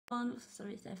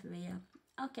Sorry, it's Ephraim.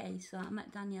 Okay, so I'm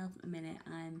at Danielle's at the minute.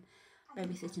 I'm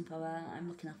babysitting for her. I'm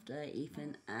looking after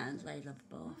Ethan and Layla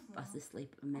both fast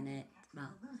asleep at the minute. Well,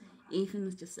 Ethan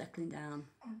was just settling down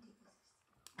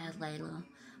as Layla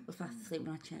was fast asleep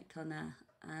when I checked on her.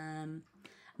 I'm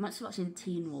actually watching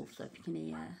Teen Wolf, so if you can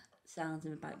hear sounds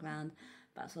in the background,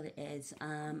 that's what it is.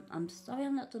 I'm sorry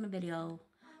I've not done a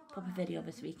proper video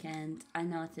this weekend. I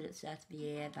know I said at the start of the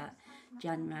year that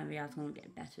January I was going to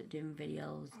get better at doing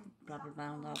videos, blah blah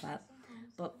blah and all that.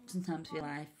 But sometimes real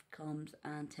life comes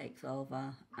and takes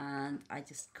over, and I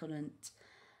just couldn't.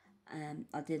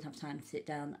 I didn't have time to sit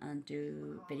down and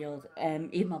do videos.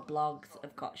 Even my blogs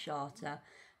have got shorter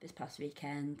this past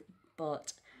weekend.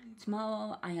 But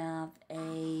tomorrow I have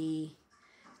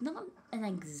not an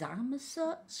exam as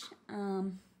such.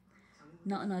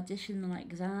 Not an audition or like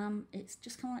exam. It's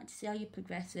just kind of like to see how you're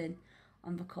progressing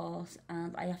on the course,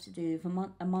 and I have to do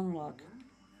a monologue.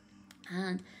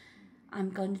 And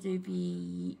I'm going to do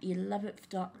the 11th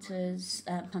Doctor's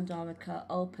Pandorica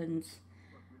opens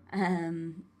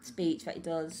speech that he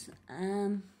does.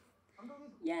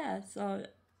 Yeah, so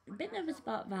a bit nervous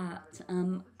about that.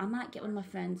 I might get one of my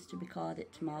friends to record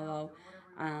it tomorrow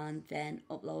and then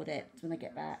upload it when I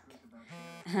get back.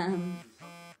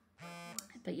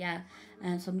 But yeah,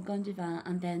 so I'm going to do that,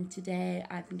 and then today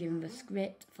I've been given the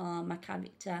script for my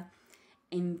character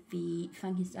in the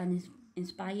Frankenstein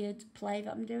inspired play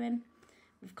that I'm doing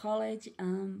with college.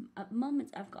 At the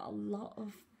moment I've got a lot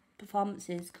of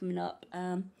performances coming up.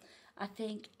 I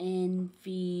think in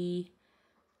the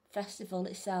festival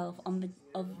itself on the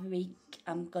other week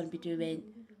I'm going to be doing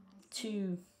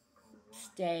 2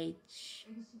 stage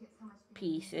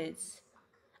pieces,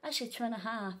 actually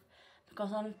 2.5, because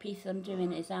one of the pieces I'm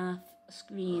doing is half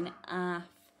screen, half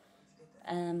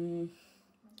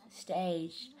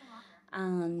stage,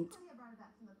 and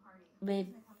with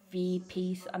the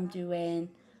piece I'm doing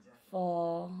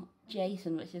for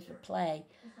Jason, which is the play,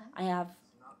 I have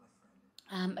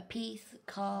a piece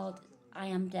called I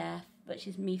Am Deaf, which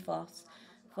is Mythos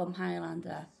from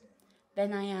Highlander.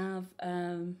 Then I have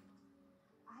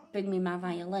Bring Me My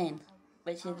Violin,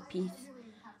 which is a piece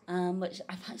which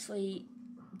I've actually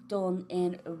done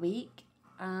in a week,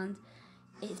 and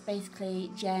it's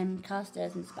basically Jem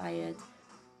Carstairs inspired,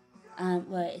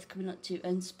 where it's coming up to,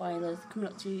 and spoilers, coming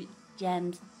up to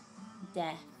Jem's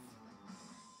death.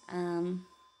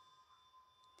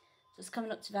 Just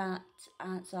coming up to that,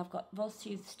 so I've got those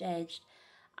 2 staged,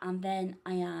 and then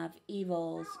I have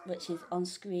Evils, which is on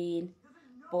screen,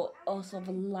 but also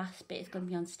the last bit is going to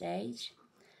be on stage.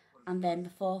 And then the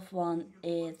 4th one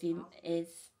is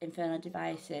Infernal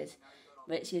Devices,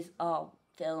 which is all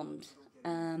filmed.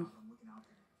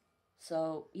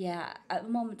 So yeah, at the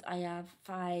moment I have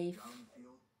 5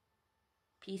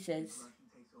 pieces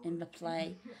in the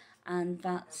play, and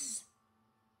that's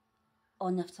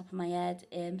on the top of my head.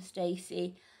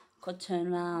 Stacey could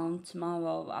turn around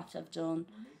tomorrow after I've done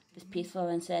this piece for her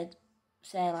and say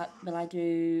like, will I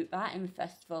do that in the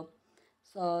festival?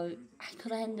 So I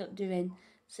could end up doing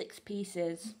 6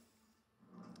 pieces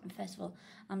in the festival.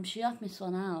 I'm sure I've missed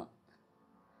one out,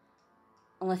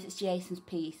 unless it's Jason's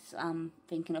piece I'm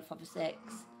thinking of for the 6.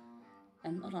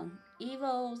 Hold on.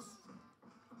 Evils,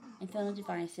 Infernal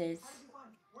Devices,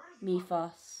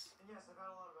 Mythos,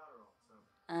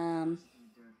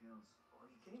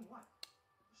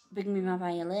 Bring Me My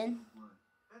Violin,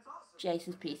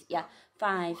 Jason's piece. Yeah,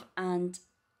 5. And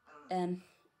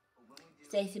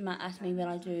Stacey might ask me will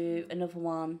I do another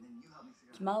one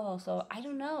tomorrow, so I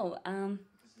don't know.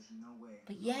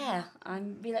 But yeah,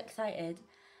 I'm really excited.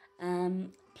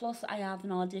 Plus I have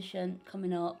an audition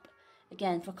coming up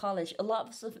again for college. A lot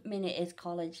of stuff at the minute is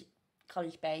college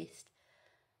based.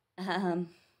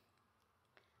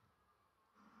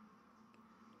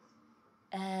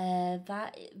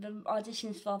 That the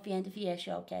auditions for the end of the year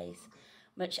showcase,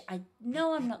 which I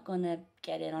know I'm not gonna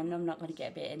get in. I know I'm not gonna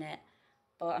get a bit in it,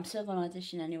 but I'm still gonna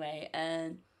audition anyway.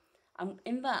 And I'm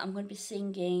in that. I'm gonna be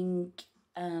singing.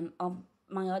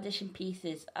 My audition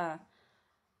pieces are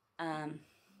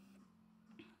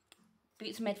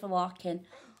Boots Made for Walking,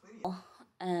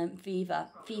 Fever.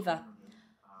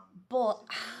 But,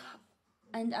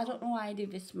 and I don't know why I do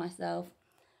this to myself,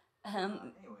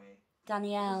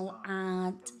 Danielle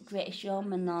had Greatest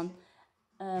Showman on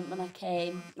when I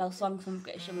came, well, songs from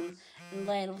Greatest Showman, and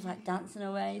Layla was like dancing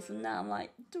away, so now I'm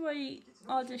like, do I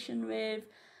audition with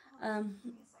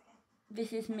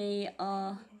This Is Me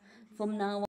or From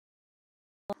Now On?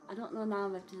 I don't know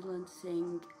now if to learn to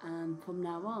sing From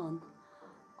Now On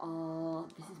or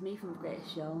This Is Me from the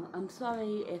Greatest Show. I'm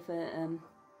sorry if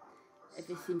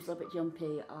this seems a little bit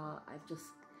jumpy, or I've just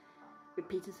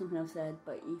repeated something I've said,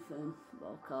 but Ethan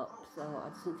woke up, so I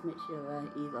just want to make sure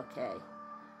he's okay.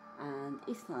 And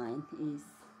he's fine, he's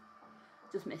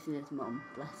just missing his mum,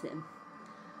 bless him.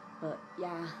 But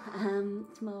yeah,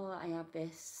 tomorrow I have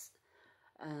this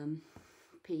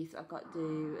piece I've got to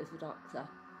do as a doctor.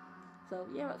 So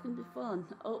yeah, it's going to be fun.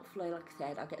 Hopefully, like I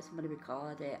said, I'll get somebody to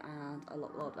record it and I'll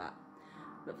upload that.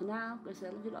 But for now, I'm going to say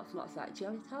I love you lots and lots. Do you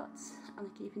have any thoughts? And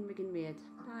I keep on rigging weird.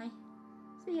 Bye.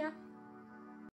 See ya.